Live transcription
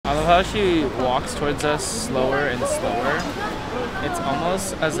how she walks towards us slower and slower. It's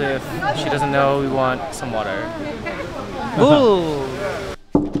almost as if she doesn't know we want some water. Ooh!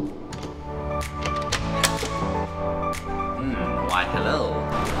 Why hello.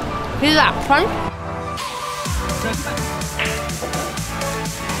 Here's that punch.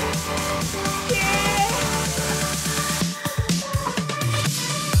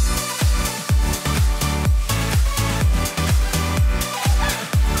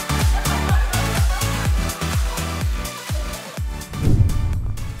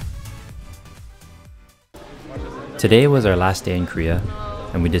 Today was our last day in Korea,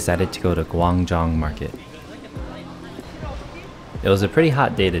 and we decided to go to Gwangjang Market. It was a pretty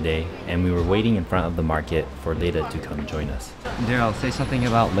hot day today, and we were waiting in front of the market for Layla to come join us. Daryl, say something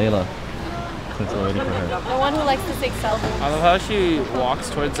about Layla, since we're waiting for her. The one who likes to take selfies. I love how she walks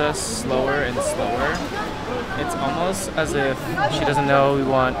towards us slower and slower. It's almost as if she doesn't know we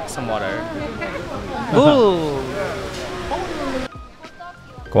want some water. Ooh!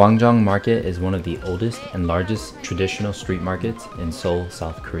 Gwangjang Market is one of the oldest and largest traditional street markets in Seoul,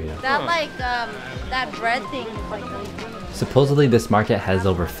 South Korea. That bread thing. Supposedly this market has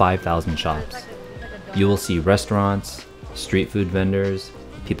over 5,000 shops. You will see restaurants, street food vendors,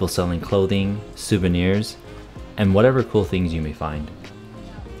 people selling clothing, souvenirs, and whatever cool things you may find.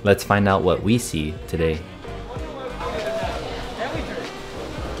 Let's find out what we see today.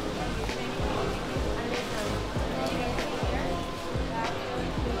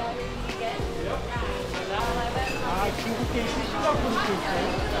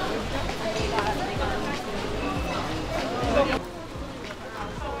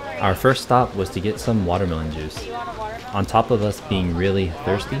 Our first stop was to get some watermelon juice. On top of us being really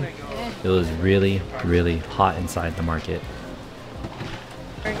thirsty, it was really, really hot inside the market.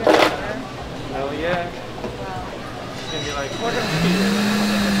 Hell yeah. It's gonna be like,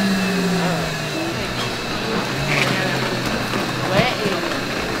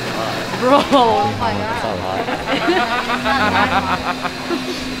 Bro, oh my god.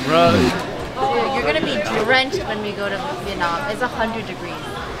 bro. Dude, you're gonna be drenched when we go to Vietnam. It's 100 degrees.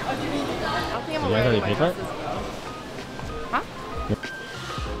 I think I'm wearing my glasses. Huh?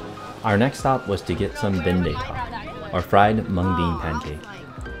 Our next stop was to get some binde tak, or fried mung bean pancake.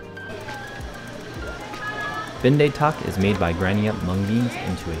 Binde tak is made by grinding up mung beans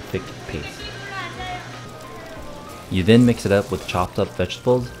into a thick paste. You then mix it up with chopped up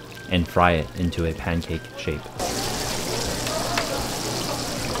vegetables and fry it into a pancake shape.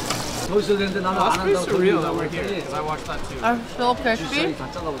 That's pretty surreal that we're here, because I watched that too. Are so crispy,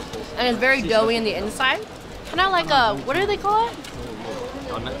 and it's very doughy in the inside. Kind of like a, what do they call it?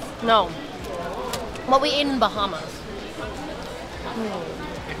 Donuts? No. What we ate in Bahamas.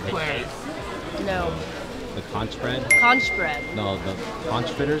 Eclairs. No. The conch bread? Conch bread. No, the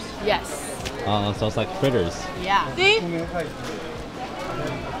conch fritters? Yes. So it's like fritters. Yeah. See?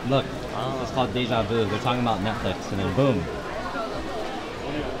 Look, it's called deja vu. They're talking about Netflix, and then boom.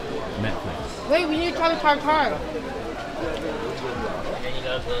 Netflix. Wait, we need to try the tartare.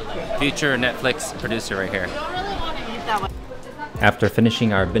 Future Netflix producer right here. I don't really want to eat that one. After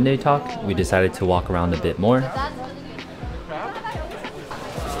finishing our binde tak, we decided to walk around a bit more.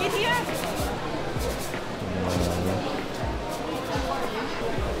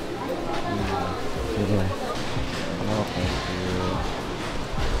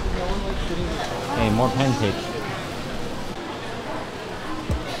 Hey, more pancakes.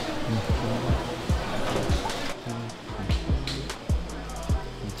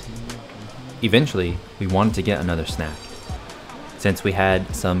 Eventually, we wanted to get another snack. Since we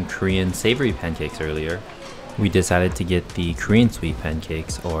had some Korean savory pancakes earlier, we decided to get the Korean sweet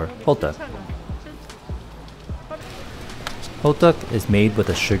pancakes, or holtuk. Holtuk is made with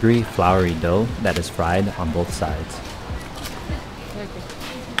a sugary, floury dough that is fried on both sides.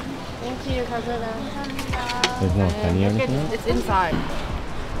 Thank you, There's no penny or anything? It's inside.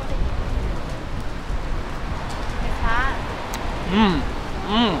 It's hot.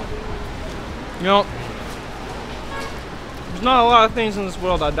 You know, there's not a lot of things in this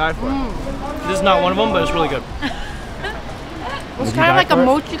world I'd die for. This is not one of them, but it's really good. It's kind of like a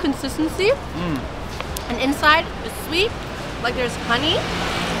mochi consistency. And inside is sweet, like there's honey.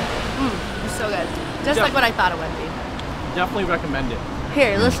 It's so good. Just like what I thought it would be. Definitely recommend it.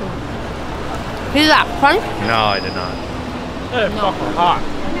 Here, listen. Here's that punch. No, I did not. It's fucking hot.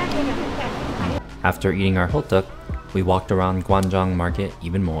 After eating our holtuk, we walked around Gwangjang Market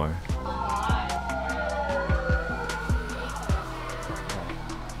even more.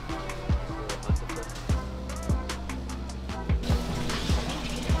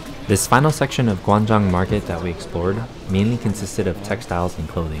 This final section of Gwangjang Market that we explored mainly consisted of textiles and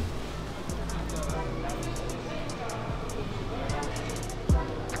clothing.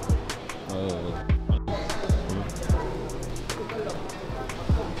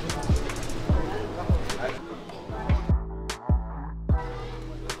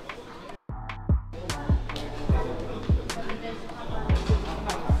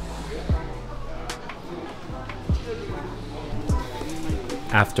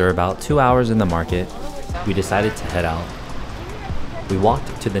 After about 2 hours in the market, we decided to head out. We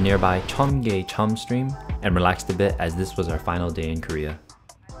walked to the nearby Cheonggye Chum stream and relaxed a bit as this was our final day in Korea.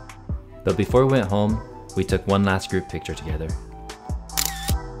 But before we went home, we took one last group picture together.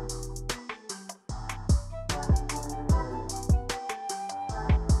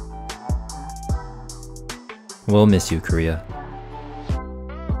 We'll miss you, Korea.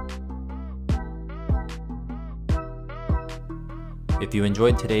 If you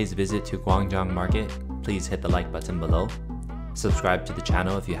enjoyed today's visit to Gwangjang Market, please hit the like button below. Subscribe to the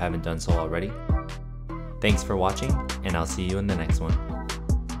channel if you haven't done so already. Thanks for watching, and I'll see you in the next one.